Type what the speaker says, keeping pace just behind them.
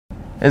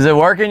Is it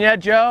working yet,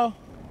 Joe?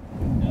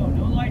 No,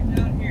 no lights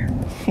out here.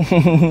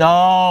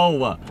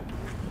 No.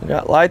 We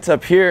got lights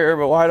up here,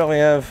 but why don't we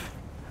have...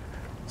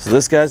 So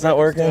this guy's not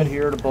working? Dead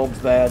here, the bulb's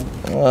bad.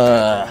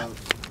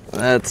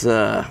 That's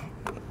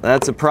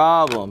a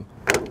problem.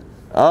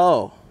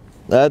 Oh,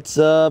 that's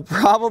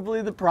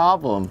probably the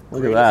problem.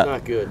 Look at that. It's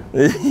not good.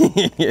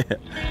 Yeah.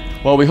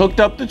 Well, we hooked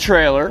up the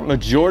trailer.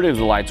 Majority of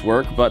the lights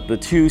work, but the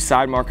two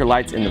side marker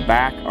lights in the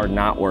back are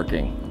not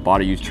working. Bought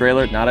a used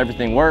trailer, not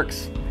everything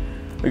works.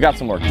 We got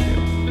some work to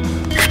do.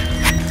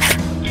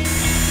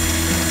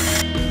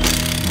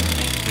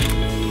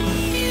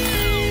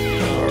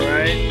 All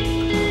right.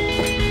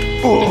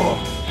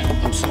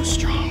 Oh, I'm so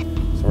strong.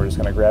 So we're just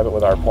gonna grab it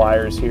with our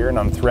pliers here and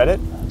unthread it.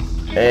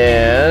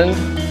 And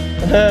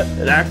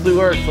it actually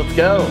works. Let's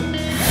go.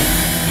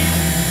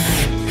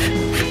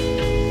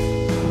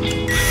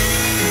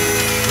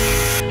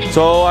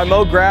 So I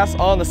mowed grass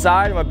on the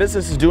side and my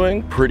business is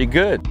doing pretty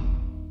good.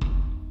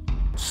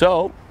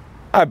 So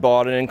I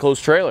bought an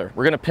enclosed trailer.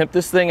 We're gonna pimp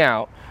this thing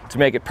out to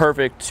make it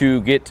perfect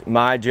to get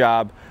my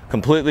job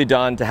completely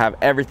done, to have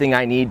everything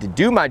I need to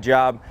do my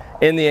job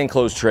in the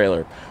enclosed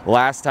trailer.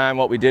 Last time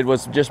what we did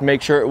was just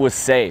make sure it was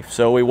safe.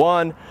 So we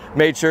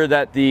made sure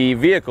that the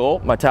vehicle,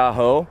 my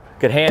Tahoe,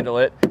 could handle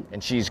it,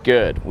 and she's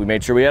good. We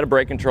made sure we had a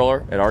brake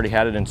controller. It already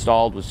had it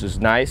installed, which is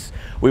nice.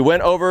 We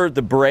went over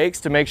the brakes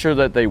to make sure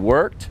that they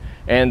worked,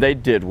 and they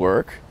did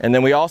work. And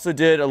then we also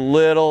did a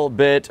little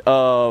bit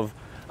of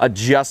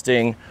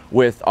adjusting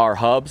with our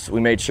hubs. We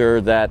made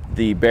sure that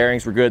the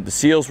bearings were good, the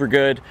seals were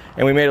good,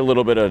 and we made a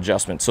little bit of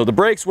adjustment. So the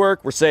brakes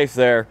work, we're safe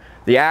there.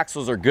 The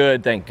axles are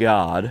good, thank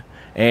God.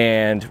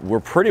 And we're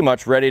pretty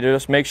much ready to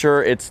just make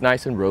sure it's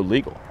nice and road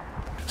legal.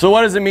 So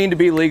what does it mean to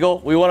be legal?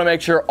 We want to make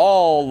sure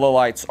all the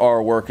lights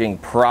are working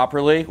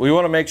properly. We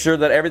want to make sure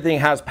that everything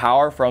has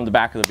power from the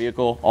back of the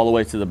vehicle all the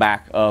way to the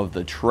back of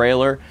the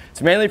trailer.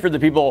 It's mainly for the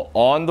people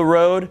on the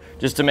road,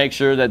 just to make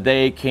sure that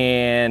they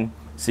can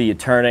see you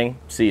turning,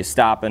 see you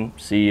stopping,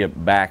 see you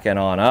backing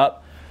on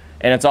up.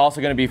 And it's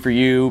also going to be for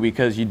you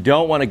because you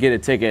don't want to get a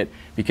ticket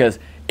because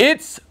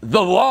it's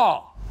the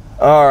law.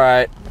 All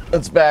right,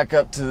 let's back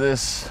up to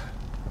this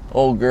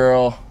old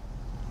girl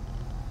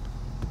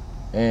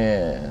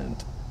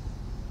and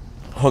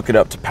hook it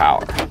up to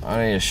power.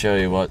 I need to show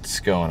you what's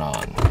going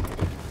on.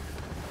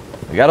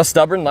 We got a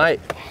stubborn light.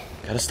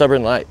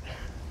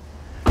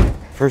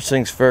 First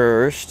things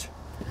first,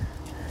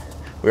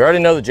 we already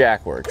know the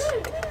jack works,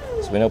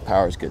 so we know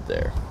power's good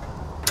there.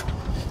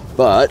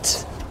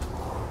 But,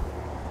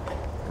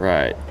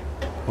 right,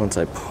 once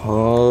I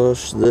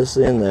push this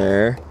in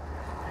there,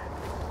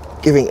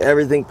 giving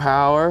everything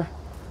power,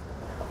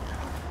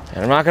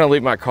 and I'm not gonna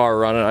leave my car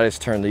running, I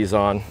just turn these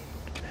on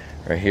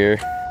right here.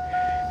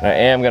 And I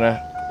am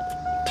gonna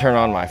turn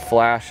on my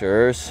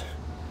flashers.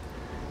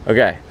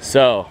 Okay,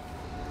 so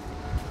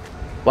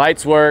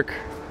lights work.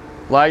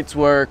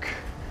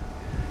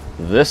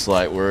 This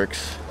light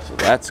works, so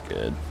that's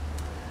good.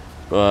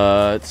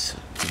 But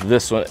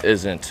this one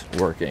isn't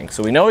working.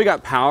 So we know we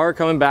got power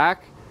coming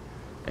back,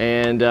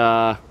 and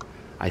I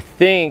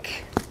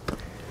think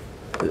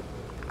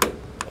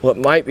what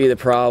might be the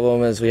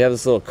problem is we have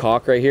this little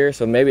caulk right here,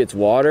 so maybe it's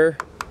water.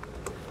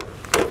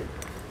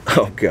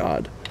 Oh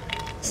God.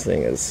 This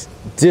thing is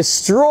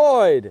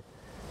destroyed.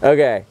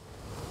 Okay,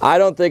 I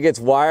don't think it's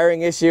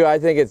wiring issue. I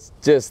think it's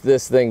just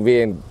this thing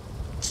being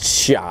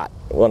shot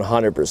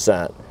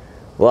 100%.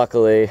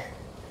 Luckily,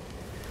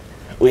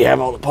 we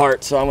have all the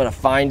parts, so I'm gonna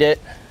find it,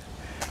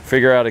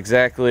 figure out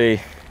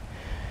exactly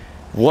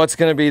what's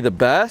gonna be the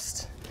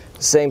best.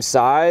 Same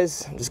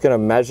size, I'm just gonna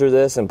measure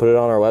this and put it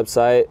on our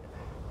website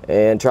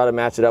and try to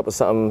match it up with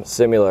something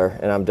similar,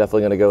 and I'm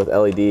definitely gonna go with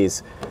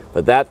LEDs.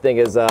 But that thing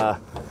is,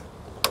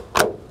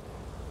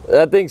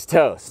 that thing's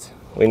toast.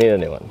 We need a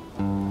new one.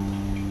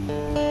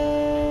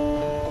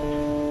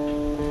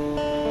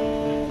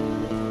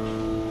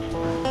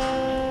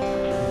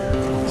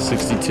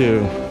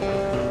 $62.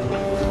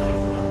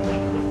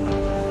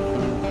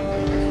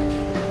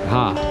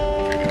 Ha.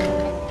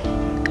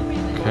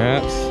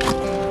 Caps.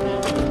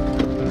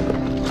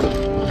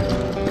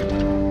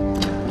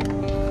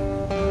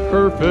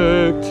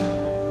 Perfect.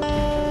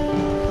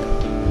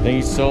 Thank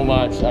you so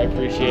much. I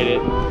appreciate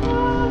it.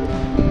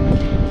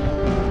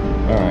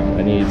 All right,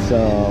 I need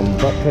some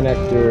butt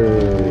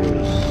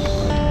connectors.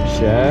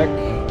 Check.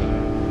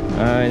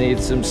 I need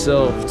some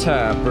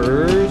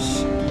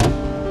self-tappers.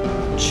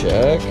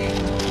 Check.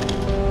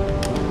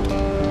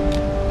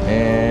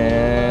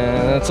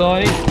 And that's all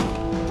I need.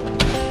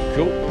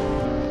 Cool.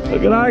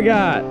 Look what I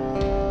got.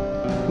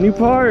 New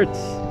parts.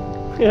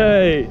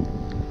 Yay.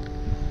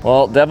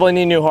 Well, definitely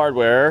need new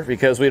hardware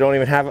because we don't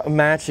even have a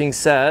matching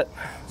set.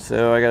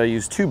 So I gotta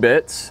use 2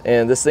 bits,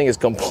 and this thing is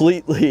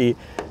completely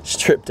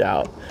stripped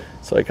out.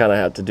 So I kind of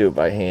have to do it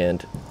by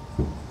hand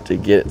to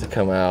get it to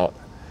come out.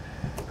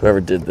 Whoever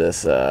did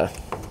this,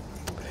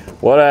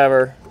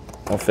 whatever,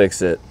 I'll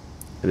fix it.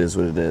 It is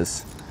what it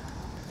is.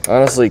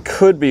 Honestly,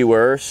 could be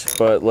worse,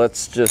 but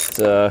let's just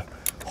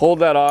hold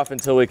that off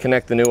until we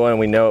connect the new one and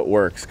we know it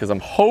works, because I'm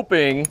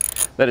hoping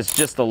that it's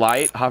just the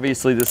light.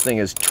 Obviously this thing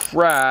is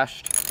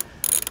trashed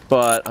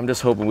but I'm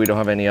just hoping we don't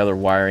have any other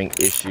wiring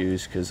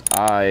issues, because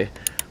I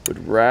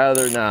would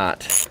rather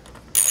not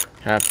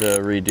have to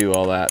redo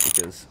all that,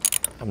 because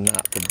I'm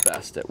not the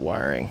best at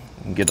wiring.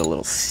 You can get a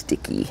little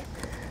sticky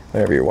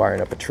whenever you're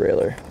wiring up a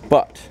trailer.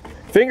 But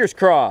fingers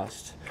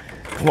crossed.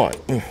 Come on,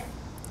 here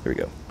we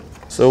go.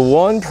 So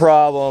one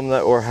problem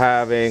that we're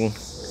having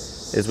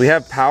is we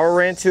have power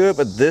ran to it,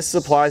 but this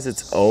supplies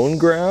its own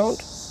ground.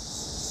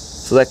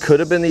 So that could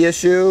have been the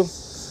issue,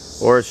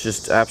 or it's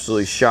just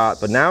absolutely shot.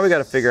 But now we got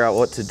to figure out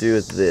what to do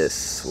with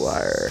this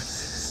wire.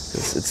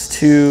 It's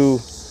too,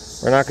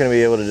 we're not going to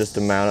be able to just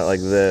mount it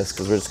like this,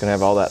 because we're just going to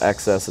have all that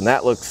excess, and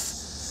that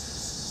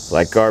looks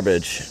like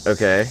garbage.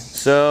 Okay,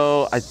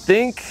 so I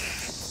think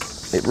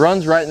it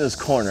runs right in this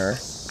corner.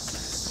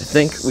 I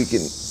think we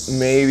can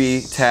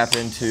maybe tap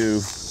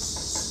into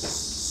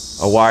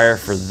a wire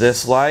for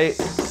this light.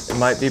 It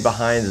might be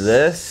behind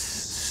this.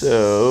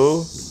 So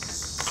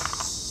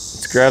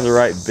let's grab the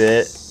right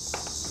bit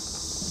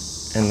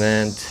and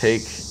then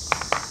take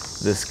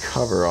this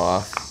cover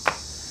off.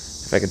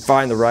 If I can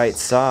find the right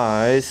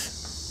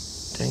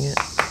size. Dang it.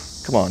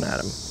 Come on,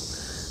 Adam.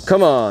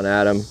 Come on,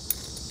 Adam.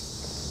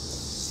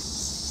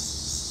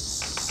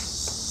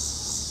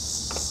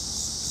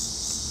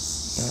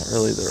 Not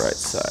really the right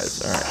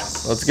size. All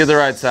right, let's get the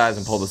right size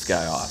and pull this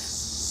guy off.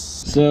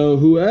 So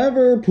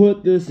whoever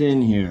put this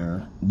in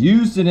here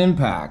used an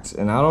impact,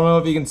 and I don't know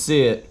if you can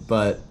see it,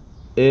 but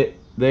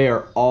they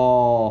are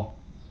all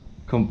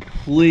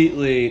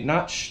completely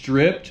not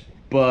stripped,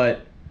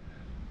 but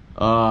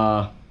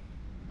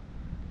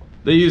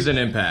they used an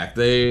impact.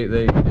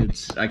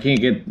 I can't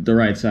get the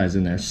right size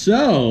in there.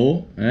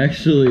 So I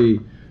actually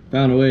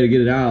found a way to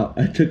get it out.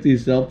 I took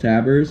these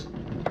self-tappers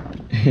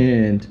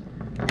and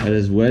I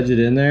just wedge it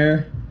in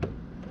there,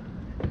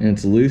 and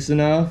it's loose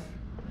enough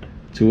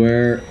to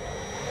where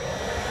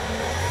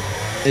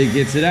it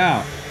gets it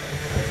out.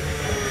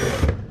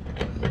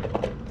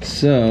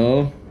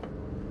 So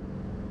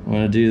I'm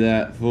gonna do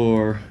that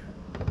for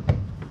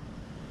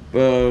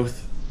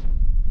both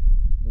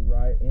the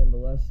right and the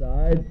left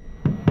side.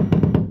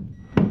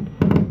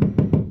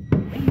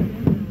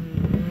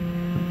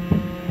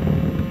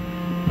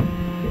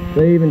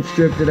 They even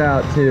stripped it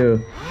out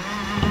too,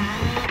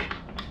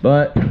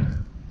 but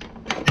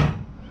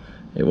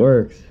it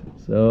works.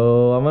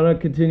 So I'm gonna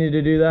continue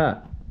to do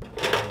that.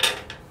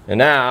 And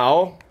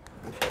now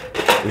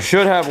we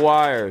should have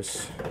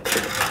wires.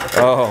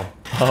 Oh,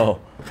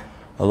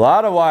 a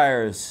lot of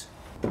wires.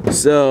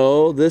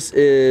 So this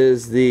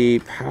is the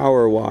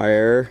power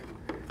wire,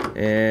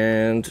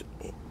 and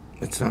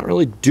it's not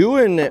really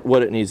doing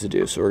what it needs to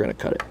do. So we're gonna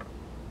cut it,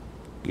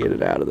 get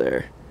it out of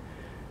there.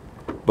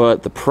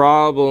 But the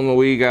problem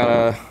we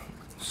gotta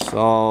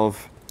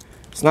solve,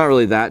 it's not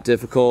really that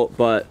difficult,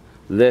 but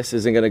this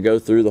isn't gonna go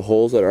through the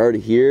holes that are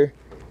already here.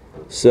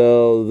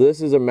 So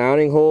this is a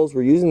mounting holes.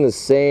 We're using the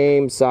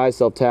same size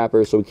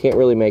self-tapper, so we can't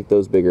really make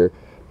those bigger.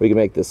 We can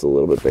make this a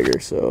little bit bigger,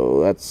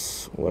 so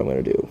that's what I'm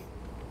gonna do.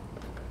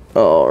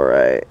 All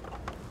right.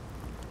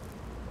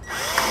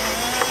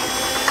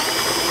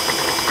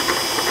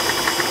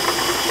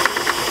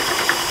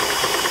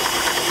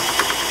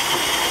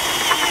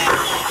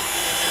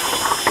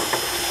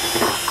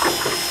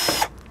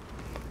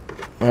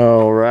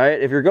 All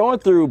right, if you're going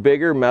through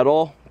bigger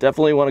metal,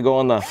 definitely want to go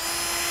on the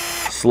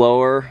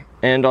slower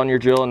end on your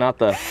drill and not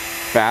the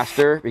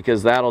faster,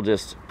 because that'll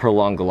just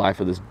prolong the life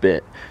of this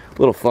bit.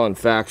 Little fun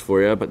fact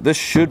for you, but this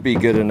should be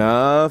good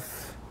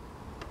enough.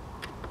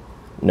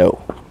 No.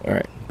 All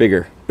right,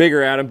 bigger,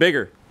 Adam,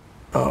 bigger.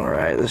 All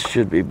right, this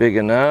should be big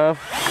enough.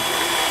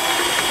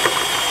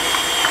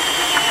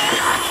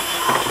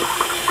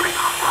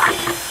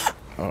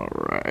 All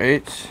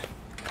right,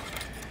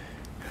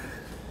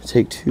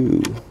 take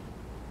two.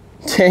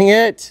 Dang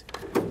it!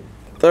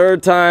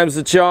 Third time's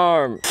the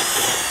charm.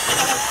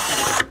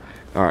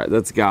 All right,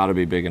 that's gotta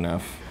be big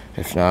enough.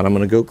 If not, I'm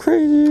gonna go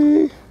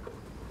crazy.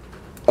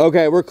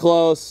 Okay, we're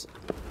close.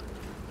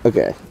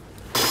 Okay.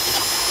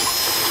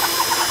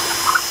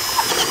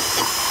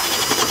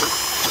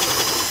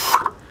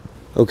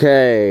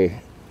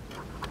 Okay.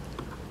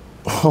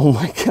 Oh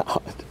my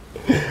God.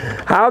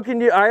 How can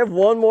you, I have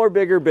one more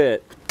bigger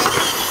bit.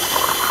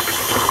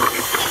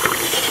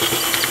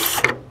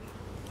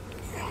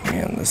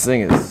 Man, this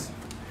thing is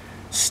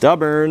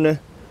stubborn.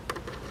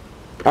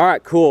 All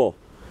right, cool.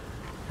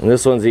 And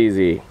this one's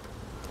easy.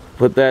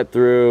 Put that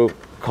through,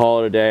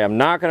 call it a day. I'm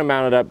not gonna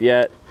mount it up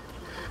yet,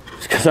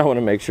 just because I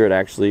wanna make sure it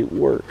actually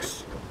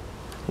works.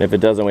 And if it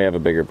doesn't, we have a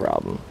bigger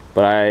problem.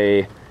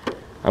 But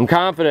I'm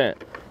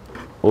confident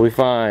we'll be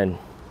fine.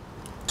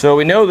 So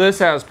we know this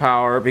has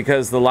power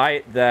because the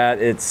light that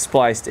it's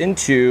spliced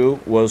into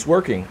was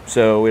working.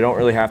 So we don't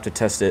really have to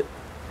test it,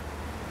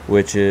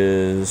 which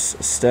is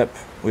a step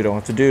we don't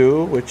have to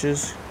do, which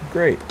is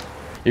great.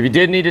 If you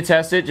did need to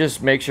test it,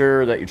 just make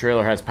sure that your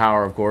trailer has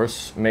power, of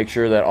course. Make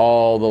sure that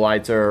all the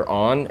lights are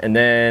on. And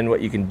then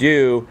what you can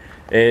do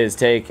is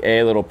take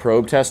a little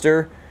probe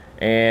tester,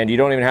 and you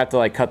don't even have to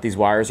like cut these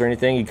wires or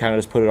anything. You kind of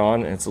just put it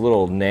on, and it's a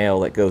little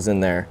nail that goes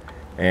in there,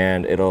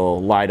 and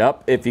it'll light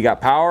up if you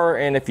got power,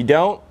 and if you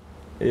don't,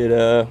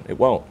 it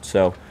won't.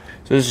 So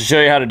just to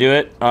show you how to do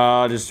it,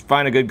 just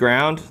find a good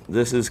ground.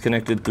 This is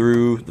connected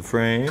through the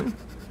frame,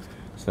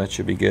 so that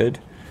should be good.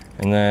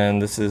 And then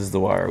this is the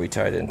wire we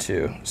tied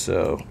into.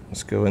 So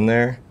let's go in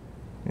there.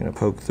 I'm gonna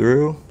poke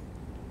through.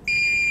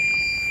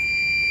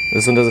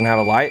 This one doesn't have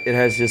a light. It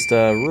has just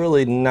a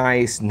really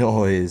nice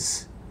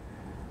noise.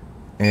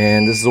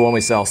 And this is the one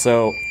we sell.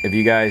 So if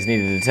you guys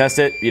needed to test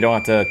it, you don't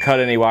have to cut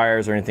any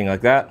wires or anything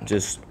like that.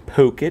 Just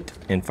poke it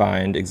and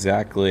find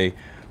exactly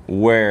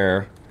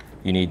where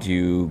you need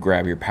to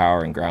grab your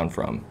power and ground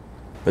from.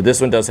 But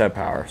this one does have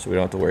power, so we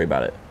don't have to worry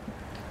about it.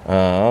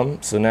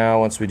 So now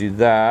once we do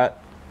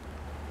that,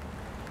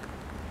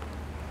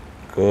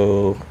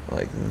 go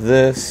like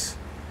this,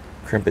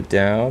 crimp it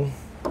down.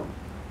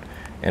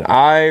 And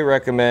I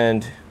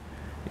recommend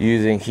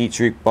using heat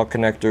shrink butt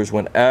connectors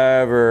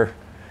whenever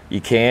you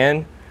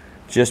can,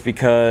 just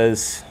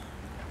because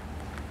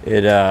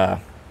it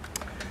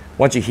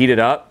once you heat it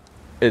up,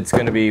 it's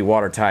going to be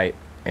watertight,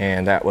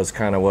 and that was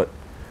kind of what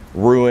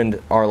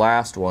ruined our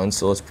last one.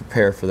 So let's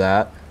prepare for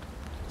that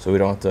so we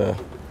don't have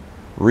to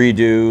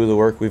redo the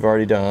work we've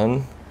already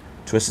done.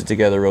 Twist it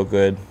together real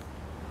good.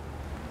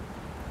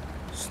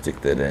 Stick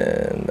that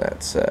in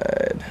that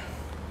side.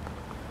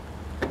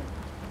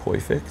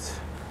 Perfect.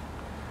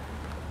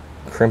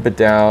 Crimp it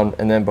down,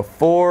 and then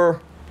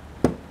before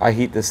I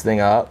heat this thing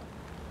up,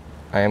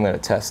 I am going to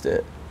test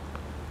it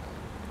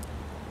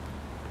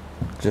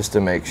just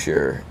to make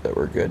sure that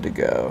we're good to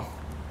go.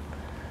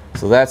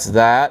 So that's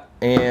that,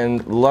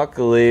 and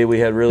luckily we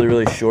had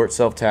really short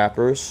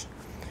self-tappers,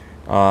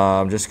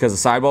 just because the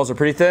sidewalls are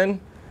pretty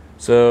thin.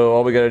 So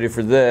all we got to do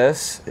for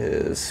this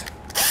is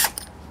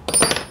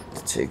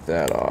take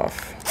that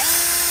off,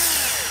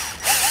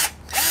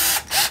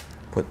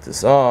 put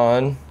this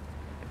on,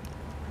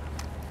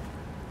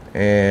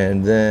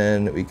 and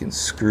then we can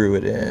screw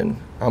it in.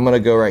 I'm gonna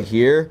go right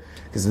here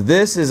because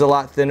this is a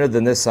lot thinner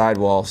than this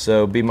sidewall,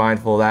 so be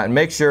mindful of that, and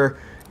make sure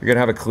you're gonna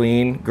have a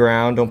clean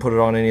ground. Don't put it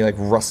on any like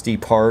rusty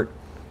part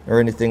or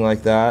anything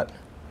like that.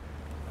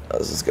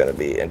 This is gonna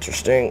be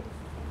interesting.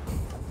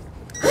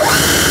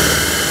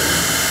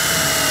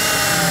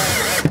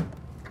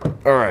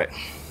 All right.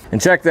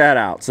 And check that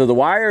out. So the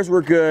wires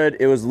were good.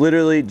 It was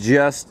literally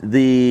just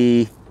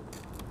the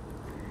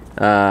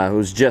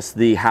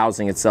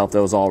housing itself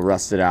that was all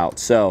rusted out.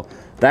 So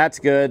that's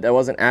good. That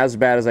wasn't as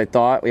bad as I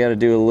thought. We had to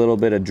do a little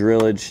bit of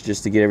drillage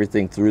just to get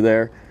everything through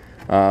there,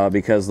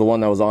 because the one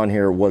that was on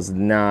here was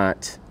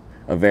not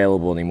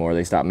available anymore.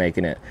 They stopped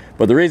making it.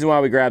 But the reason why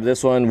we grabbed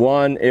this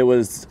one, it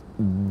was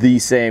the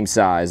same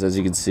size, as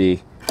you can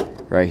see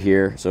right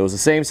here. So it was the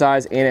same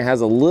size, and it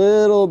has a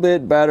little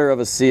bit better of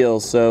a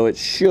seal, so it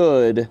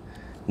should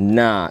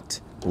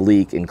not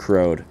leak and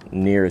corrode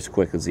near as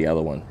quick as the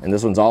other one. And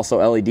this one's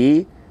also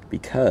LED,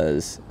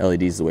 because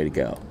LED is the way to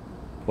go.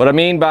 What I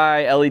mean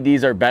by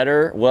LEDs are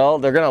better, well,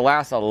 they're gonna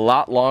last a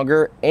lot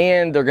longer,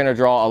 and they're gonna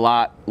draw a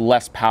lot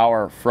less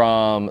power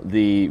from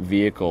the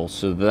vehicle.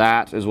 So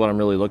that is what I'm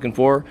really looking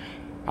for.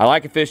 I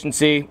like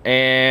efficiency,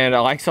 and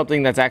I like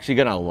something that's actually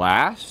gonna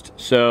last.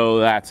 So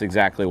that's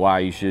exactly why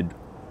you should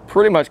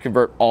pretty much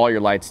convert all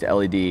your lights to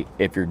LED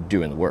if you're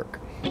doing the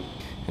work.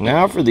 And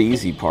now for the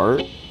easy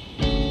part.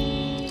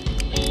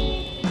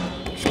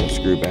 Just gonna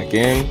screw back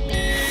in.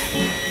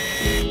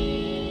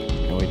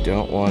 And we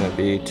don't want to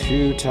be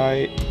too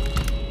tight.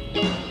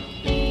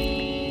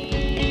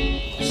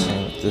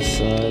 Same with this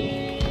side.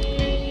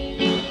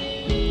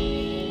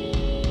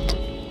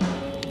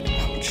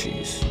 Oh,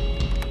 jeez.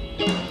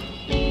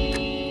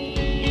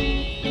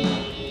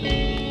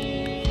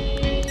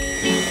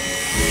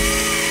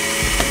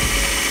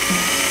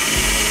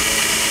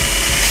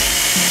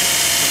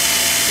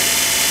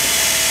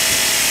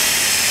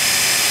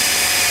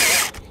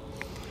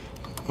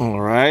 All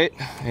right,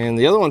 and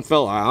the other one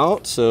fell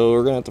out, so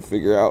we're gonna have to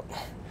figure out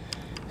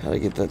how to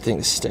get that thing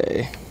to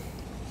stay.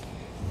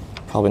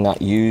 Probably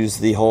not use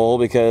the hole,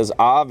 because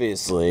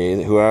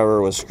obviously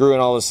whoever was screwing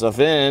all this stuff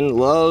in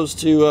loves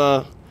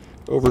to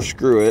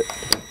overscrew it.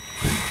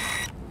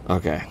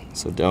 Okay,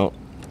 so don't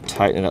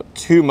tighten it up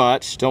too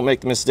much. Don't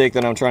make the mistake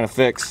that I'm trying to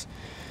fix.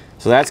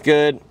 So that's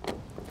good.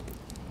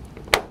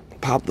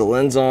 Pop the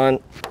lens on.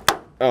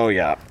 Oh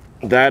yeah,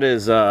 that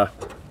is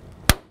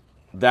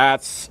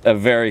that's a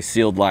very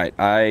sealed light.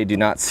 I do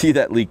not see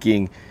that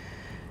leaking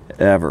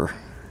ever.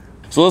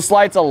 So this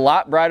light's a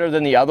lot brighter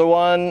than the other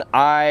one.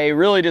 I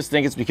really just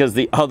think it's because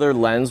the other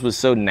lens was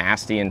so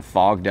nasty and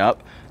fogged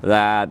up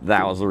that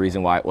was the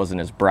reason why it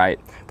wasn't as bright.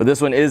 But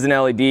this one is an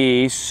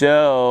LED,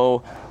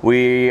 so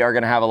we are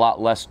gonna have a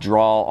lot less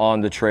draw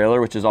on the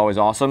trailer, which is always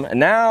awesome. And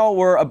now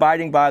we're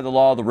abiding by the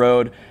law of the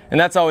road, and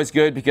that's always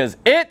good because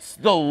it's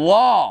the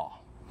law.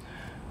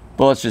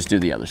 But let's just do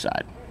the other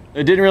side.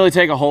 It didn't really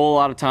take a whole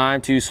lot of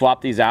time to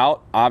swap these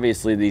out.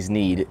 Obviously, these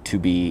need to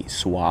be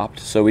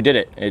swapped, so we did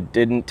it. It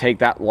didn't take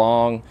that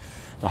long.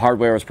 The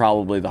hardware was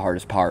probably the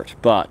hardest part,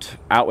 but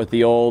out with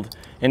the old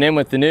and in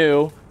with the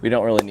new, we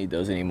don't really need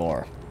those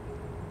anymore.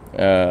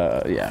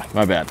 Yeah,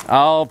 my bad.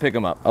 I'll pick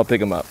them up. I'll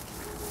pick them up.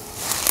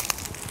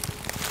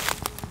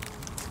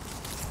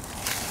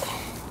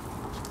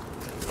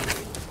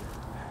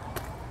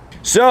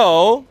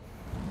 So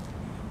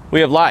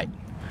we have light.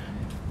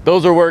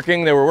 Those are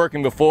working, they were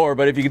working before,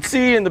 but if you can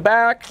see in the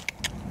back,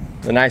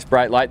 the nice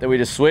bright light that we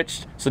just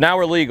switched. So now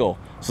we're legal,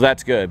 so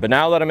that's good. But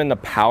now that I'm in the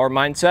power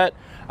mindset,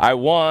 I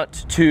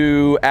want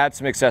to add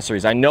some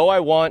accessories. I know I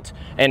want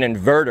an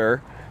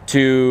inverter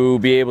to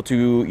be able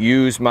to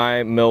use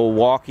my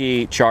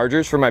Milwaukee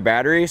chargers for my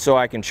battery so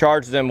I can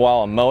charge them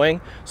while I'm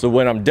mowing. So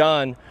when I'm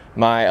done,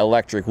 my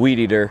electric weed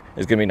eater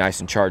is gonna be nice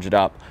and charged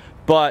up.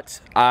 But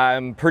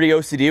I'm pretty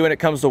OCD when it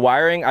comes to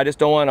wiring. I just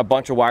don't want a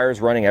bunch of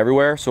wires running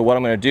everywhere. So what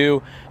I'm gonna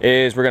do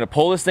is we're gonna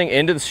pull this thing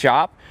into the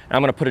shop and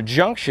I'm gonna put a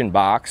junction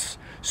box.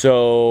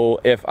 So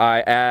if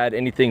I add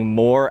anything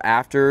more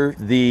after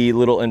the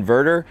little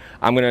inverter,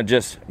 I'm gonna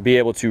just be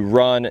able to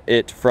run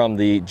it from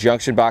the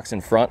junction box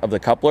in front of the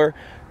coupler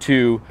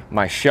to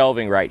my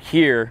shelving right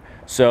here.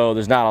 So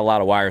there's not a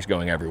lot of wires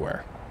going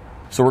everywhere.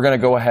 So we're gonna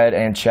go ahead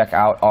and check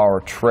out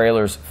our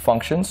trailer's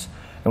functions.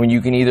 And when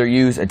you can either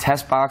use a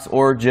test box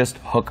or just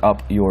hook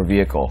up your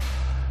vehicle.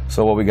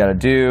 So what we gotta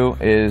do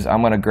is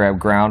I'm gonna grab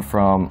ground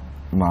from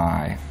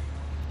my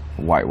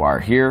white wire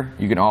here.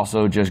 You can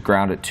also just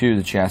ground it to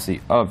the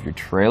chassis of your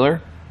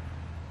trailer.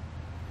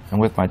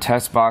 And with my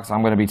test box,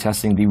 I'm gonna be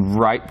testing the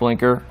right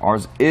blinker.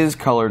 Ours is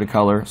color to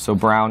color, so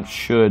brown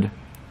should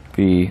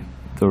be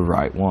the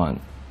right one.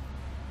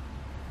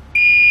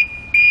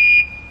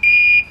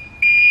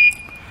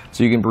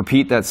 So you can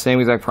repeat that same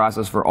exact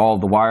process for all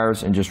of the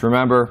wires, and just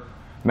remember,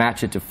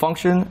 match it to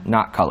function,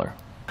 not color.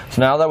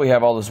 So now that we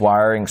have all this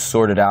wiring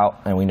sorted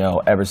out and we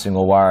know every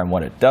single wire and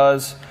what it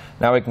does,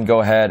 now we can go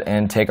ahead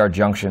and take our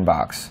junction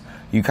box.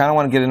 You kind of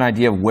want to get an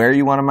idea of where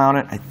you want to mount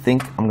it. I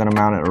think I'm going to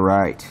mount it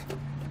right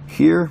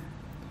here.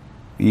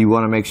 You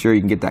want to make sure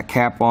you can get that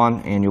cap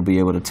on and you'll be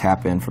able to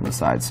tap in from the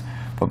sides.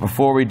 But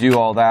before we do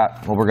all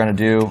that, what we're going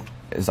to do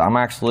is I'm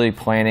actually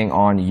planning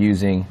on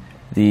using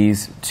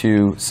these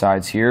two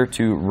sides here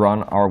to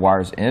run our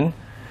wires in.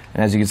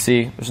 And as you can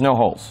see, there's no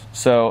holes.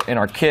 So in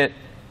our kit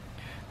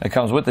that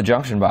comes with the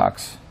junction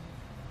box,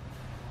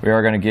 we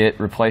are going to get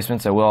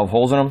replacements that will have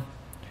holes in them.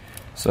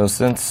 So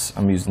since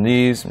I'm using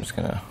these, I'm just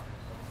going to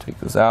take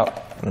those out,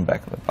 put them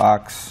back in the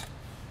box.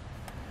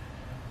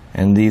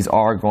 And these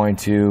are going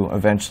to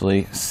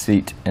eventually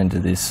seat into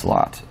this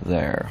slot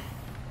there.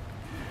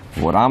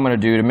 What I'm going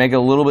to do to make it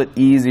a little bit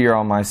easier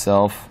on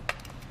myself,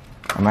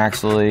 I'm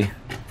actually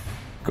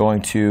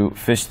going to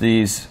fish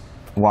these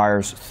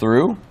wires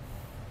through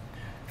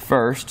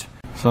first.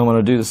 So I'm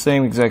going to do the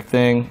same exact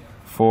thing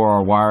for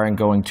our wiring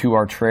going to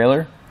our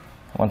trailer.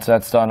 Once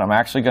that's done, I'm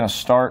actually going to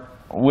start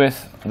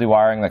with the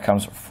wiring that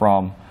comes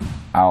from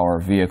our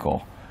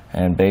vehicle.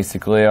 And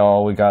basically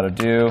all we got to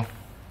do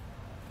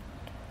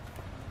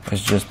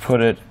is just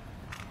put it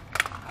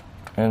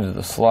into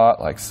the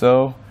slot like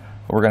so.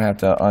 We're going to have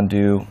to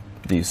undo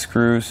these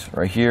screws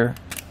right here,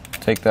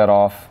 take that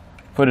off,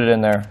 put it in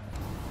there.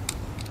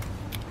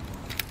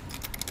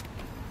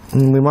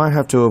 And we might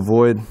have to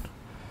avoid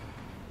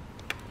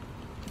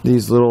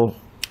these little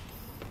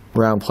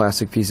round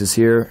plastic pieces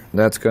here.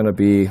 That's going to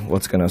be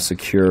what's going to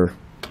secure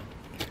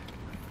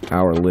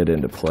our lid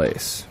into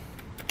place.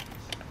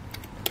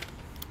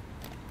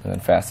 And then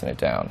fasten it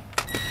down.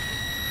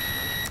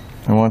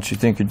 And once you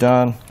think you're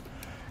done,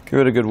 give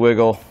it a good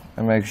wiggle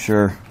and make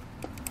sure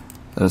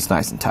that it's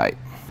nice and tight.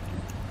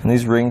 And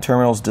these ring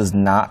terminals does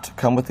not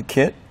come with the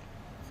kit,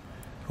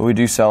 but we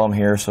do sell them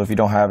here, so if you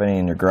don't have any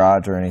in your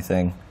garage or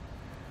anything,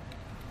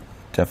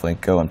 definitely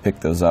go and pick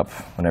those up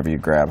whenever you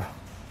grab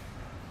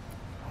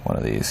one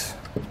of these.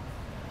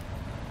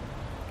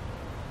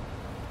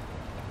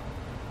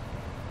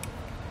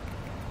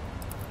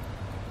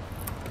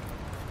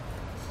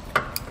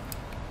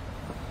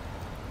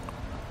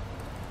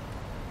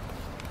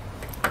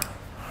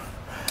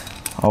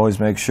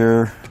 Always make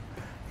sure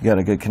you got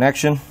a good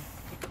connection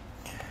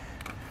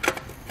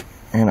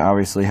and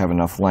obviously have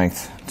enough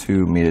length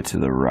to meet it to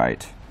the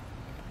right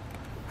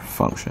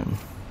function.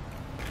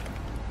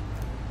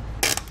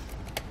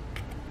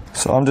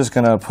 So I'm just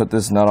going to put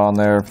this nut on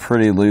there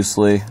pretty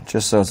loosely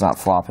just so it's not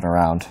flopping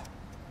around.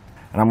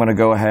 And I'm going to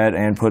go ahead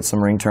and put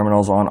some ring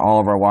terminals on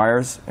all of our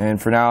wires, and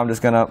for now I'm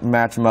just going to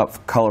match them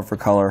up color for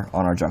color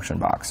on our junction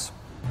box.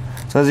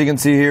 So as you can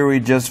see here, we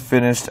just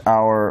finished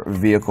our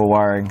vehicle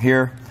wiring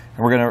here.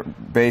 And we're going to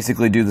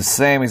basically do the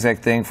same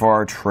exact thing for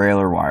our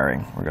trailer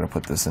wiring. We're going to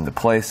put this into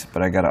place,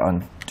 but I got to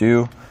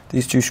undo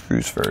these two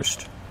screws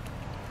first.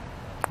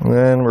 And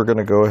then we're going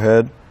to go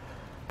ahead,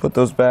 put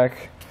those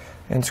back,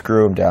 and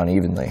screw them down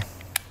evenly.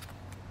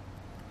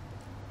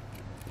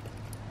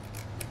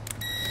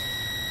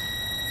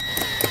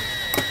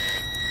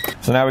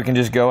 So now we can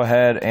just go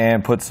ahead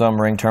and put some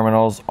ring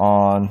terminals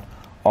on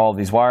all of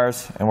these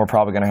wires, and we're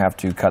probably going to have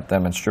to cut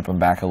them and strip them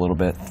back a little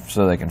bit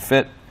so they can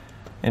fit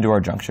into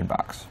our junction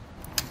box.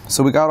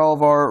 So we got all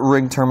of our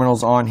ring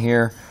terminals on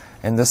here,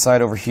 and this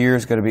side over here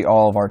is going to be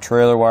all of our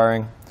trailer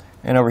wiring,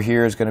 and over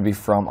here is going to be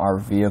from our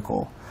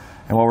vehicle.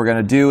 And what we're going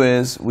to do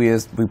is we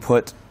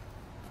put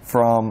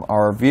from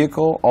our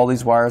vehicle, all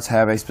these wires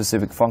have a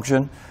specific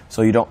function,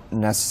 so you don't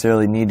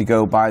necessarily need to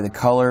go by the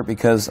color,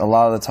 because a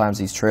lot of the times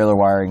these trailer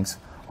wirings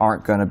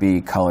aren't going to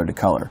be color to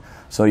color.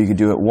 So you could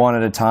do it one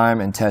at a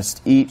time and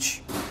test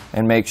each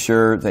and make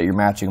sure that you're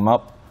matching them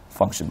up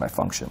function by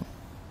function.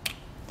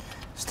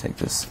 Just take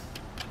this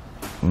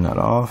nut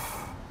off.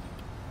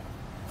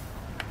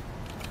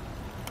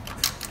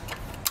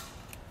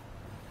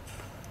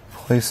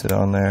 Place it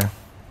on there.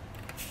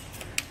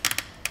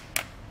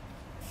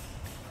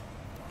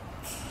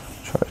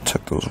 Try to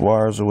tuck those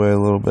wires away a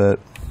little bit.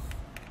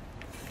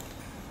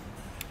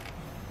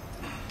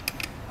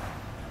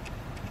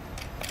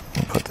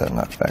 And put that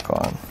nut back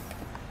on.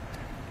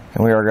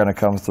 And we are going to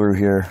come through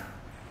here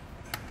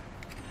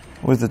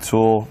with the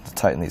tool to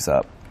tighten these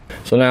up.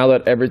 So now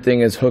that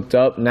everything is hooked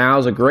up, now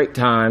is a great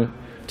time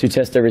to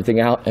test everything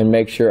out and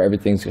make sure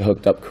everything's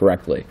hooked up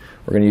correctly.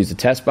 We're going to use the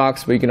test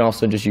box, but you can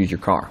also just use your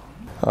car.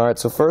 All right,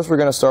 so first we're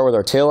going to start with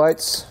our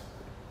taillights,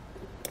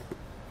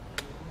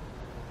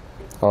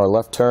 our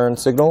left turn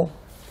signal,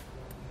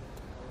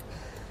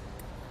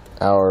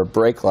 our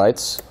brake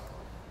lights,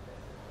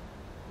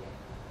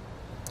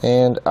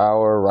 and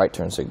our right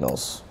turn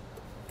signals.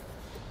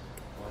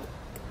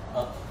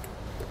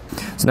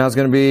 So now it's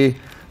going to be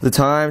the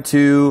time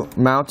to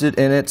mount it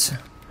in its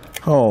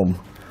home.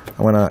 I'm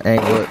going to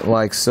angle it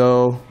like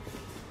so,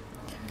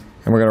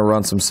 and we're going to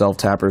run some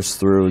self-tappers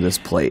through this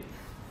plate.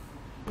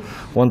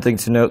 One thing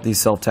to note, these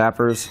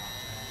self-tappers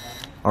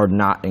are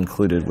not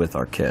included with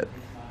our kit.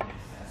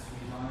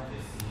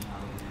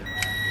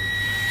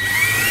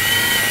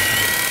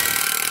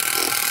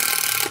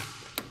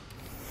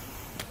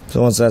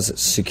 So once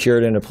that's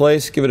secured into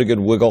place, give it a good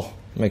wiggle.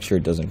 Make sure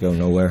it doesn't go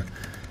nowhere.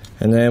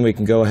 And then we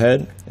can go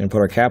ahead and put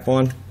our cap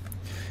on.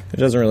 It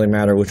doesn't really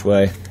matter which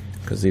way,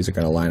 because these are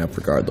going to line up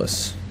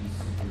regardless.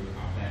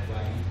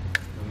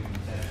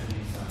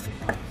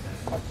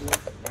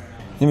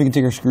 Then we can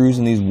take our screws,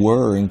 and these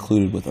were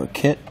included with our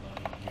kit.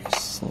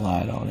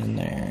 Slide on in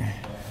there.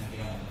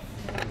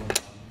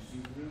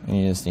 And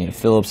you just need a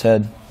Phillips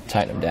head,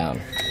 tighten them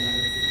down.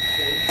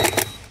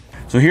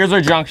 So here's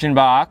our junction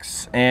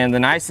box, and the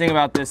nice thing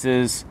about this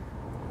is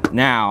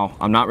now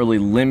I'm not really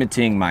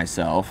limiting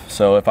myself.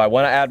 So if I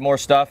want to add more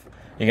stuff,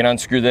 you can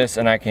unscrew this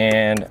and I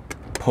can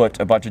put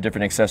a bunch of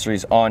different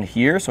accessories on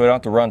here so I don't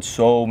have to run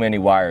so many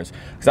wires.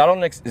 Because I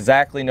don't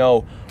exactly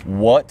know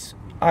what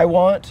I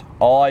want.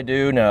 All I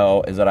do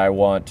know is that I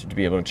want to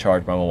be able to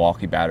charge my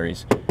Milwaukee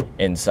batteries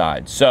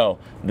inside. So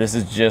this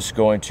is just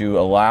going to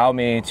allow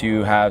me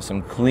to have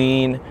some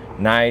clean,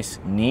 nice,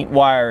 neat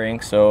wiring.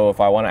 So if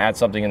I want to add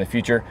something in the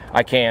future,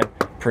 I can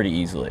pretty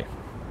easily.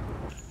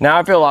 Now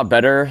I feel a lot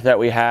better that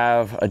we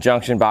have a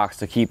junction box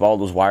to keep all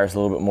those wires a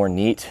little bit more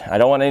neat. I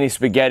don't want any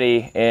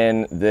spaghetti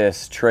in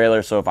this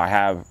trailer, so if I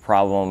have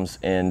problems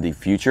in the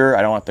future,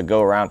 I don't have to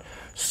go around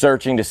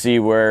searching to see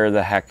where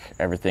the heck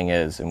everything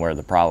is and where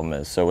the problem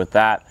is. So with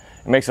that,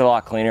 it makes it a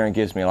lot cleaner and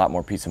gives me a lot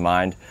more peace of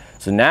mind.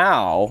 So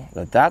now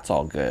that that's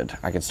all good,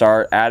 I can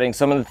start adding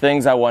some of the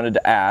things I wanted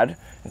to add.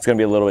 It's gonna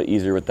be a little bit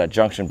easier with that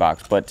junction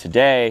box, but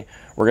today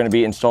we're gonna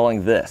be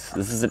installing this.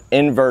 This is an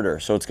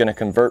inverter, so it's gonna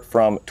convert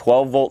from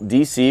 12 volt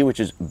DC, which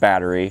is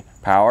battery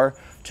power,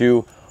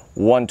 to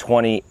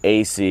 120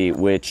 AC,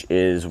 which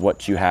is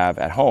what you have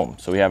at home.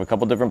 So we have a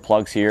couple different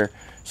plugs here.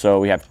 So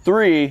we have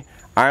 3.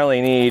 I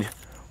only need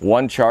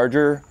 1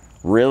 charger,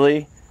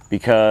 really,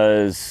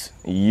 because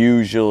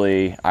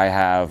usually I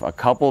have a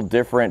couple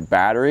different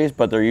batteries,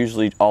 but they're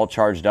usually all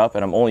charged up,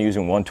 and I'm only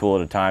using 1 tool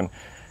at a time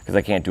because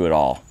I can't do it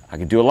all. I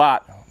can do a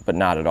lot, but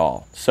not at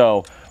all.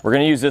 So we're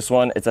gonna use this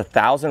one. It's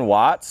 1,000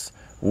 watts,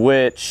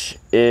 which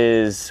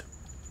is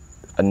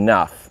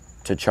enough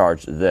to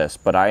charge this.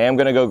 But I am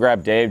gonna go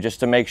grab Dave just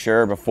to make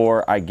sure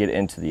before I get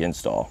into the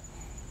install.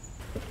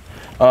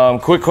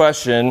 Quick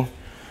question.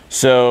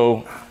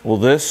 So will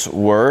this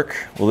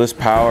work? Will this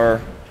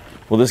power?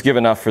 Will this give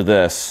enough for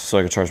this so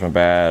I can charge my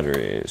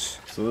batteries?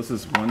 So this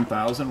is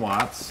 1,000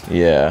 watts.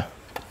 Yeah.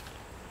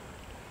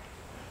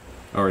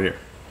 Oh, right here.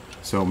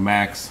 So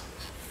max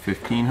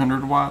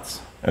 1,500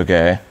 watts.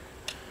 Okay.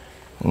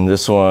 And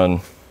this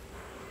one,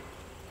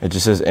 it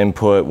just says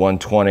input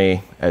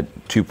 120 at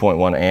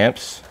 2.1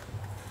 amps.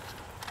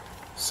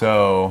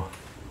 So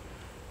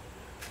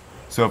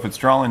if it's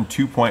drawing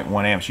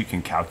 2.1 amps, you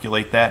can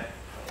calculate that.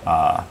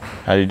 How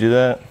do you do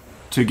that?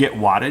 To get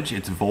wattage,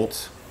 it's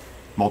volts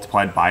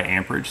multiplied by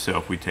amperage. So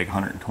if we take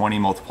 120,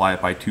 multiply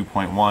it by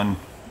 2.1, I'm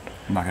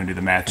not gonna do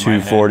the math.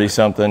 240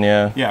 something,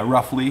 yeah. Yeah,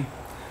 roughly.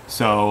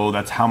 So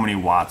that's how many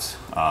watts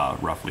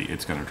roughly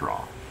it's gonna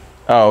draw.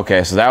 Oh,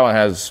 okay, so that one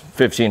has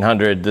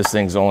 1,500. This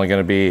thing's only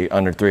gonna be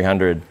under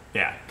 300.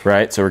 Yeah.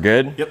 Right, so we're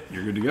good? Yep,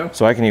 you're good to go.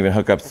 So I can even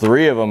hook up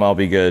 3 of them, I'll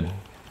be good.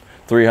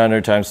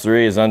 300 times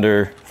 3 is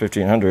under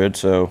 1,500,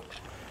 so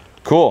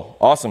cool,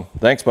 awesome.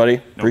 Thanks, buddy,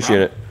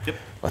 appreciate it. Yep.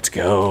 Let's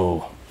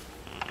go.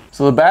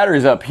 So the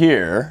battery's up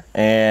here,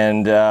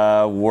 and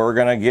we're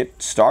gonna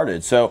get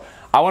started. So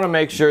I wanna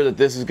make sure that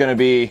this is gonna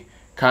be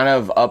kind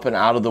of up and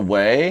out of the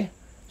way.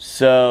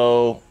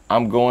 So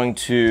I'm going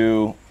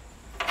to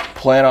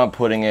plan on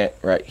putting it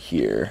right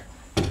here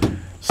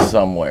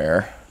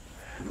somewhere,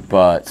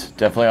 but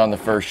definitely on the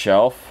first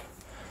shelf.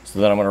 So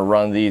then I'm gonna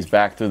run these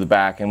back through the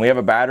back, and we have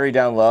a battery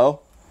down low,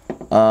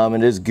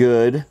 It is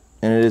good,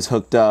 and it is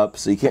hooked up,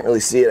 so you can't really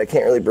see it. I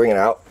can't really bring it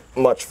out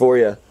much for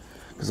you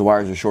because the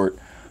wires are short.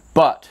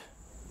 But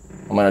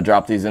I'm gonna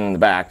drop these in the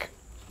back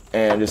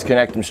and just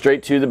connect them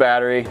straight to the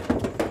battery.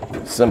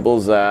 Simple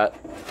as that.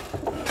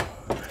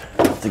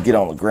 To get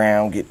on the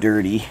ground, get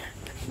dirty.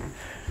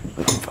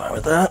 But I'm fine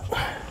with that.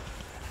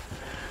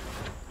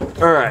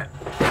 All right.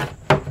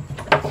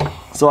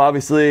 So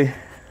obviously,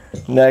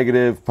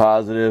 negative,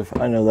 positive,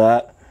 I know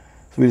that.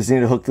 So we just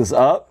need to hook this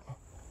up,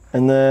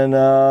 and then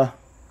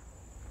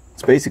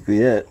that's basically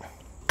it.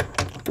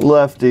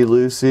 Lefty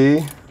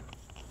loosey.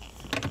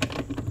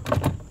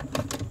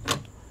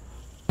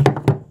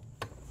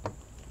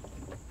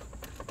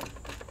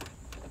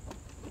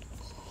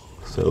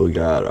 So we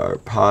got our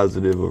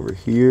positive over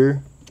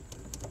here.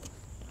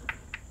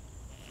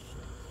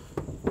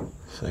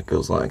 So that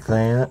goes like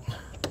that.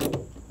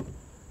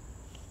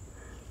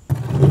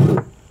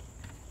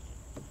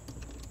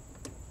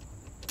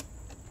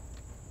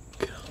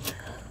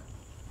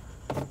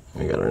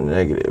 We got our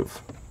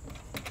negative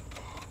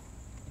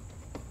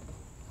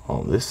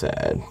on this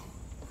side.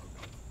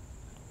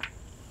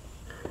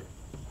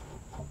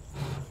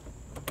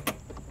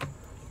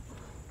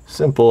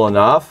 Simple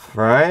enough,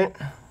 right?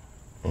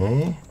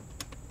 Okay.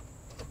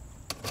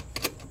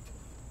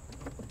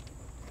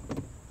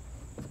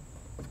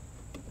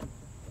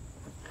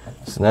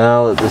 So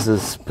now that this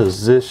is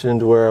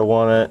positioned where I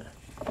want it,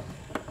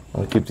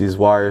 I'll keep these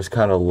wires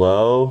kind of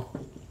low,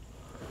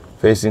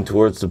 facing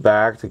towards the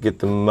back to get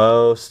the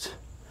most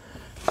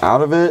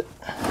out of it.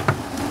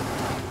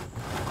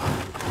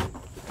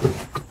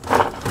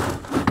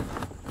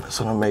 Just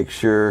want to make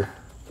sure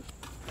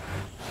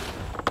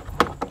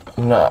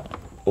I'm not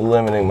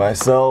limiting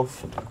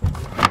myself.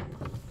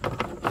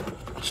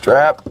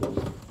 Strap.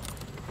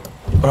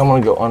 But I'm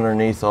going to go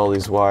underneath all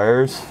these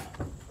wires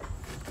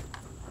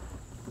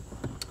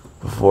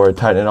before I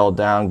tighten it all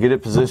down. Get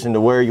it positioned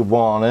to where you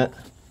want it.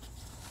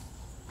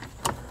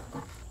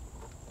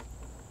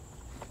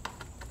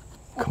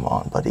 Come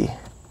on, buddy.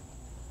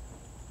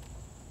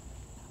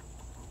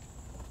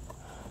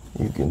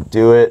 You can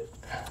do it.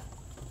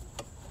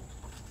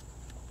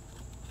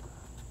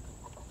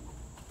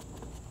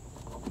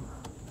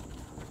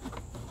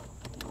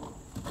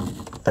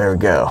 There we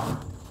go.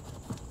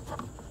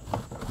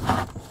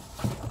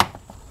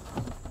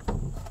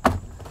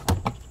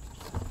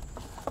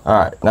 All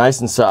right,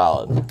 nice and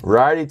solid.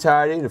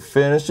 Righty-tighty to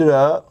finish it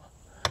up.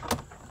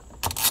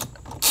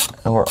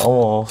 And we're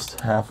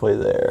almost halfway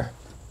there.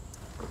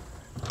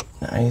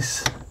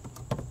 Nice.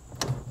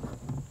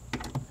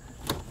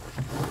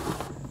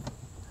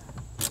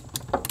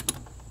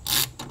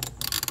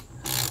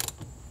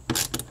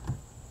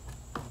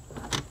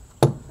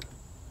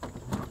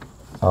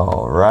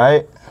 All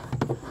right.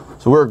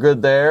 So we're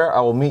good there. I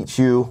will meet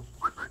you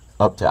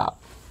up top.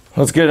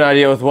 Let's get an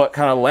idea with what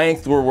kind of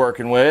length we're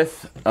working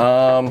with.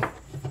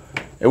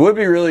 It would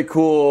be really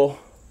cool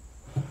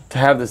to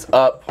have this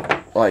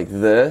up like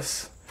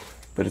this,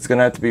 but it's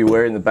gonna have to be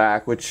way in the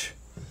back, which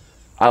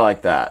I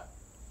like that.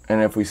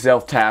 And if we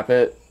self-tap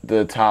it,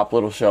 the top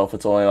little shelf,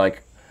 it's only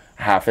like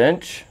a ½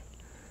 inch.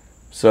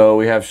 So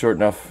we have short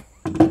enough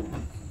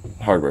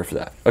hardware for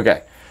that.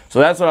 Okay, so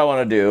that's what I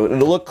wanna do.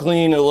 It'll look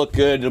clean, it'll look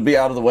good, it'll be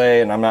out of the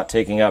way, and I'm not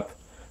taking up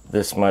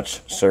this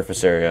much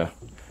surface area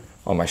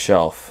on my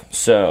shelf.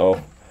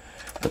 So,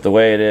 but the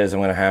way it is,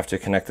 I'm gonna have to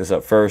connect this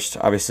up first.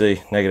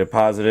 Obviously, negative,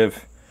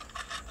 positive.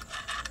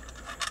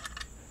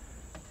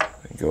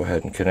 Go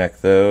ahead and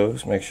connect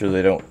those. Make sure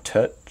they don't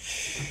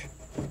touch.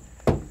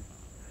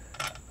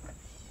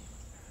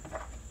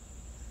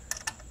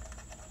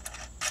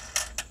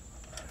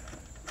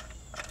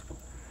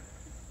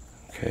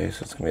 Okay,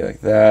 so it's gonna be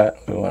like that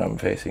when I'm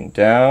facing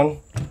down,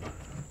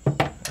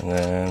 and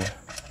then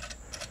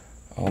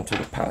onto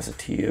the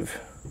positive.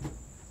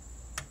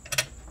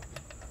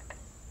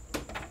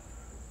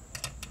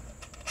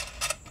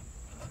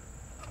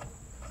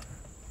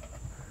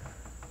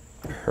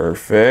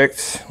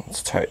 Perfect.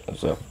 Let's tighten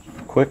this up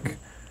quick.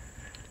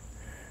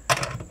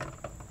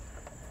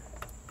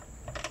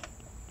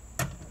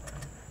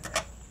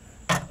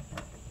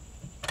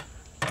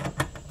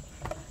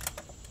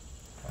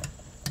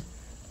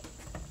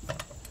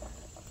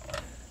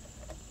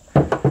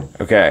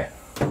 Okay.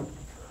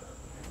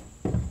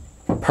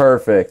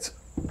 Perfect.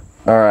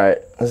 All right.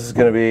 This is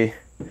going to be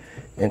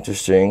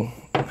interesting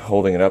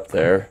holding it up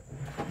there,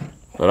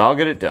 but I'll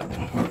get it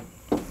done.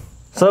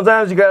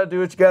 Sometimes you gotta do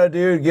what you gotta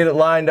do to get it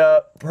lined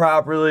up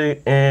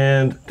properly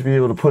and to be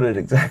able to put it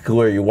exactly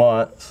where you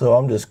want. So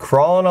I'm just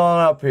crawling on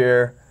up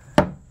here.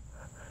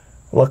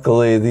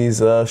 Luckily these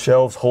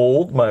shelves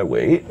hold my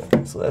weight,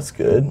 so that's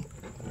good.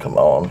 Come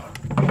on.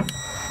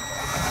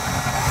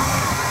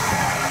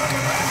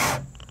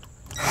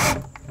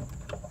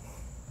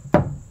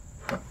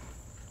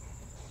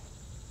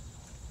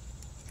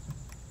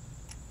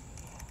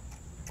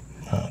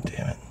 Oh,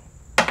 damn it.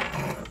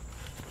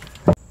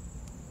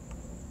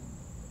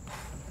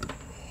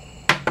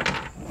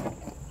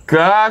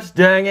 Gosh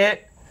dang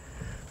it.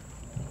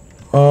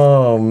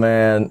 Oh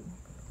man.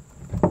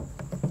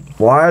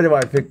 Why do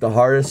I pick the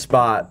hardest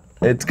spot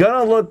It's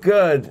gonna look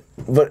good,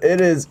 but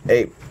it is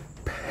a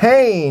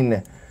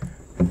pain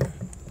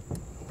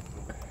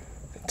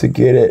to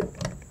get it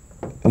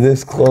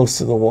this close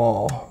to the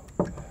wall.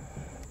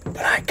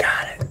 But I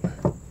got it.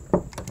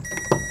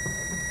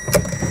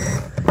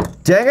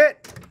 Dang it!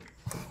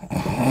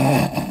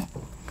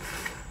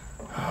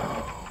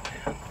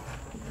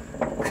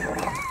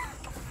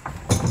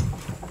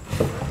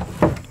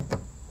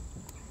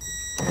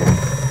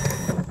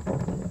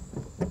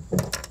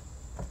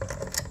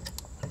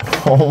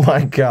 Oh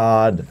my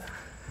God.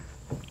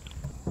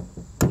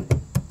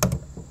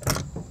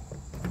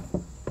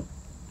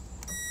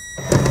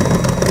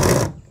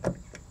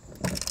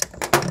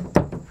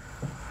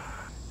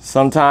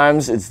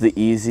 Sometimes it's the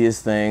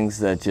easiest things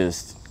that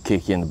just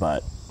kick you in the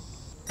butt.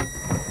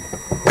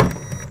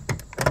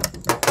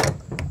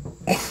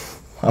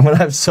 I'm gonna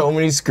have so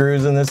many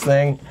screws in this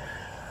thing.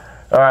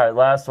 All right,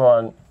 last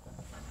one.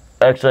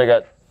 Actually, I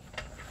got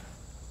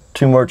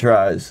 2 more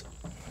tries.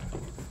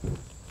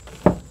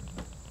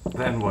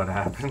 Then what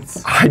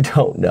happens? I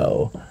don't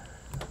know.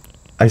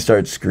 I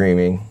start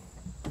screaming.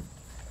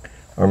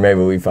 Or maybe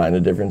we find a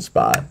different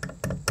spot.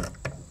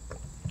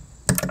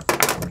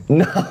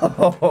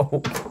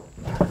 No!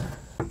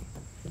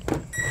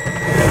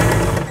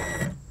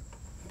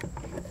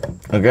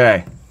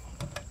 Okay.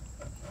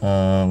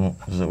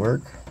 Does it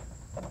work?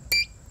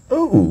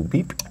 Oh,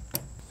 beep.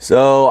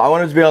 So I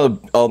want it to be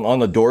on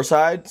the door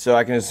side, so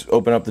I can just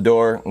open up the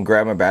door and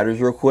grab my batteries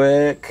real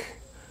quick.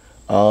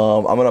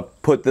 I'm gonna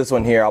put this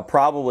one here. I'll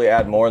probably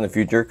add more in the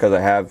future because I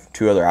have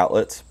 2 other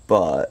outlets,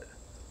 but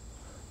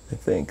I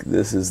think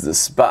this is the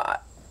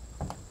spot.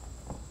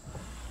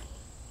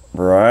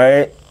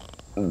 Right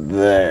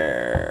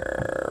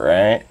there,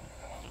 right?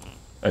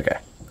 Okay,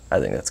 I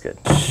think that's good.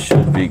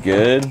 Should be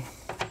good.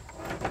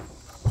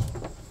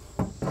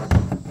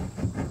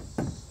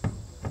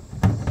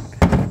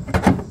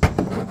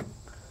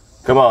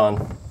 Come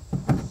on.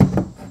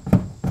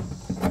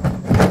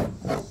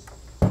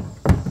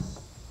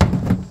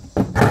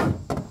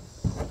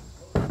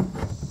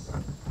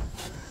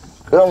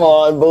 Come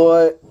on,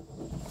 boy.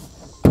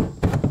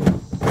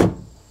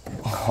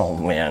 Oh,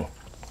 man.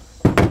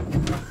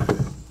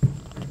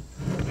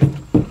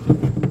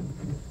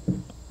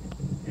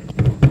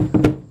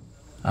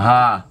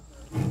 Aha.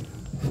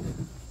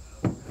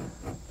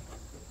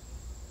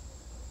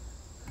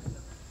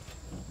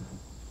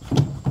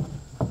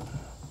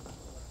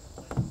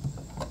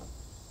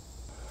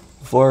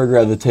 Before I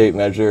grab the tape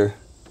measure,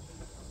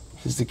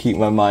 just to keep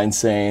my mind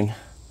sane,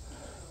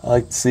 I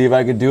like to see if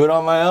I could do it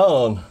on my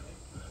own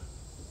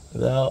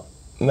without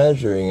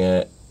measuring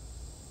it.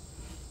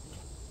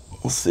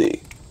 We'll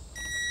see.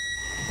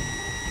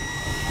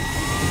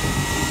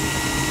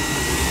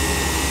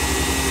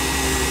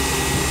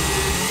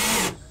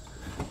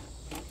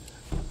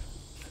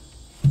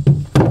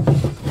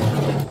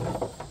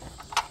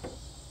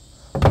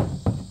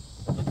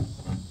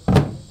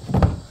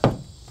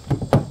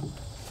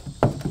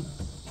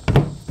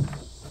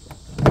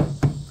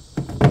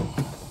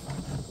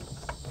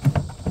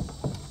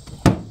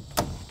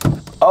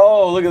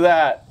 Oh, look at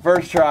that.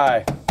 First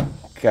try.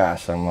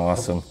 Gosh, I'm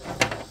awesome.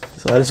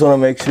 So I just want to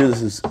make sure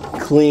this is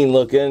clean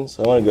looking.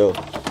 So I want to go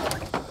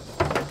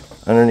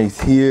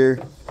underneath here.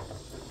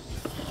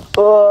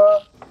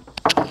 Come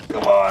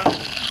on.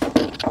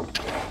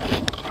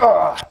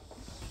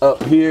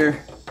 Up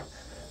here.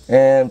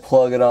 And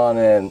plug it on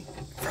in.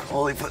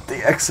 Probably put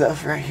the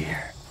excess right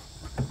here.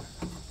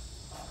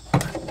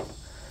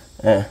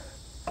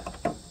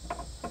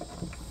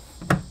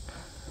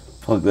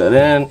 Plug that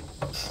in.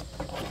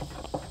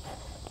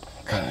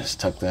 Kind of just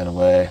tuck that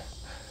away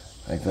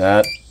like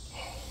that.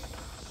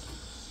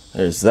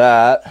 There's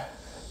that.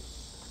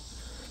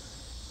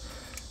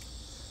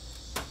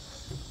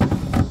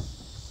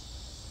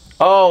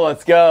 Oh,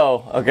 let's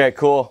go. Okay,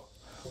 cool.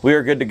 We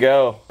are good to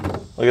go.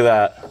 Look at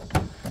that.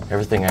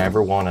 Everything I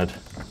ever wanted.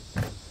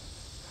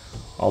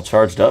 All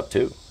charged up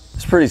too.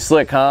 It's pretty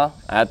slick, huh?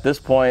 At this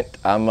point,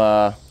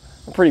 I'm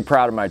pretty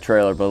proud of my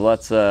trailer, but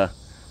let's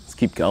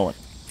keep going.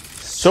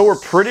 So we're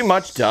pretty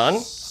much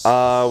done.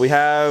 We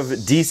have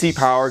DC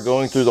power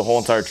going through the whole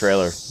entire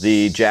trailer.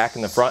 The jack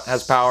in the front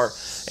has power,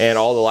 and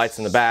all the lights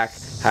in the back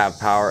have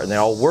power, and they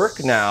all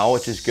work now,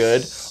 which is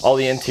good. All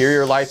the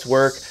interior lights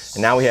work,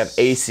 and now we have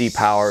AC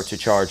power to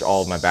charge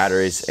all of my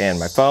batteries and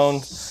my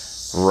phone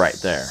right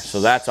there. So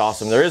that's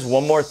awesome. There is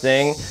one more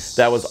thing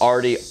that was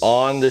already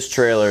on this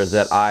trailer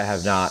that I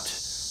have not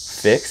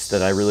fixed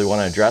that I really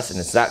want to address, and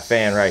it's that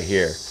fan right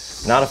here.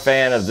 Not a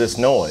fan of this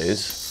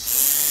noise,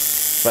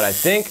 but I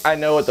think I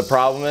know what the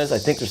problem is. I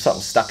think there's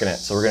something stuck in it.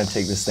 So we're gonna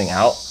take this thing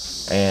out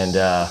and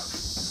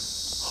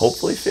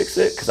hopefully fix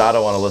it, because I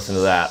don't want to listen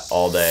to that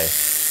all day.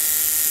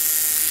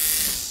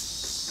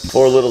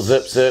 4 little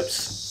zip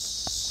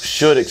zips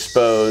should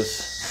expose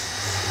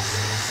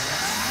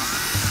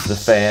the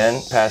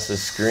fan past the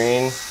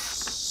screen.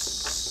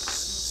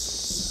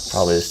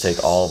 Probably just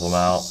take all of them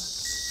out.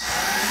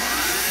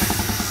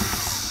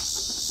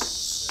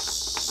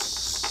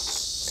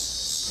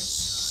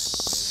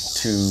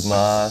 Tube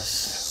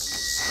moss.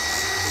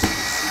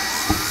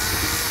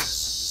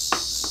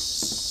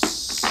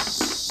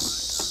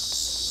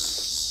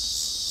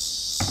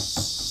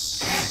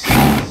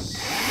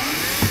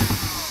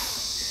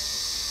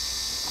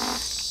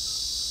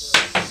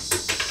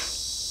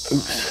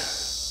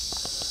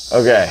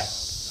 Okay,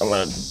 I'm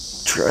gonna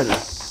try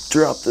to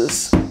drop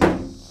this.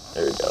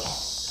 There we go.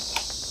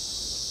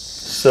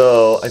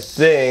 So I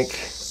think,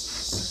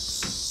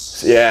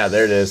 yeah,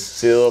 there it is.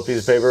 See the little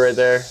piece of paper right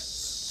there?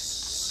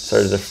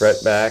 Started to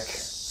fret back,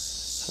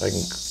 so I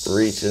can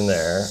reach in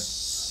there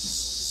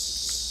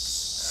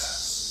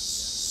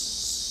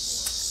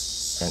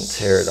and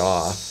tear it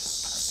off.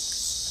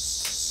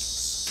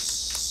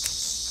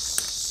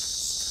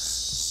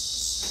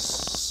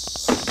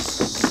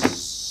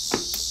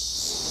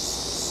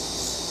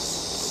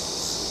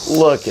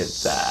 Look at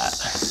that.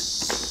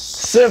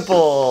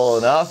 Simple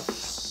enough.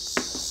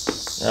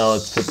 Now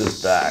let's put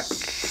this back.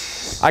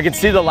 I can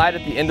see the light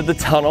at the end of the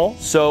tunnel.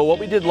 So what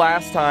we did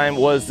last time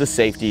was the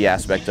safety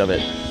aspect of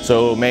it.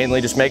 So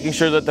mainly just making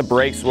sure that the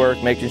brakes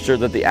work, making sure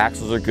that the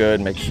axles are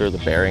good, making sure the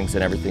bearings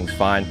and everything's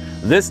fine.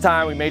 This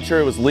time we made sure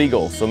it was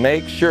legal. So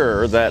make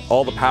sure that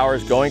all the power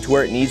is going to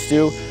where it needs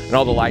to and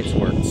all the lights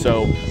work.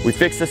 So we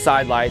fixed the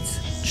side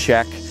lights,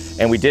 check.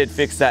 And we did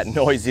fix that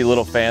noisy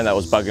little fan that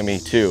was bugging me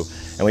too.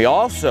 And we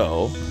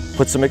also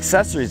put some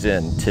accessories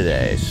in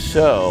today.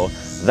 So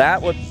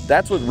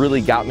that's what really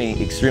got me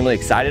extremely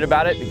excited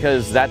about it,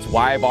 because that's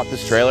why I bought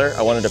this trailer.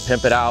 I wanted to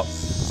pimp it out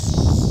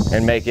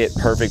and make it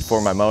perfect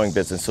for my mowing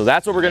business. So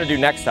that's what we're gonna do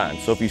next time.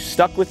 So if you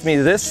stuck with me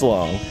this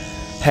long,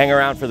 hang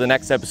around for the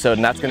next episode,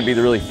 and that's gonna be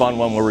the really fun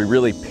one where we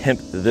really pimp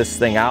this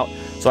thing out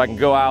so I can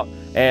go out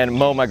and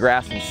mow my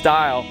grass in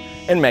style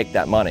and make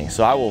that money.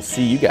 So I will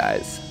see you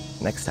guys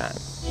next time.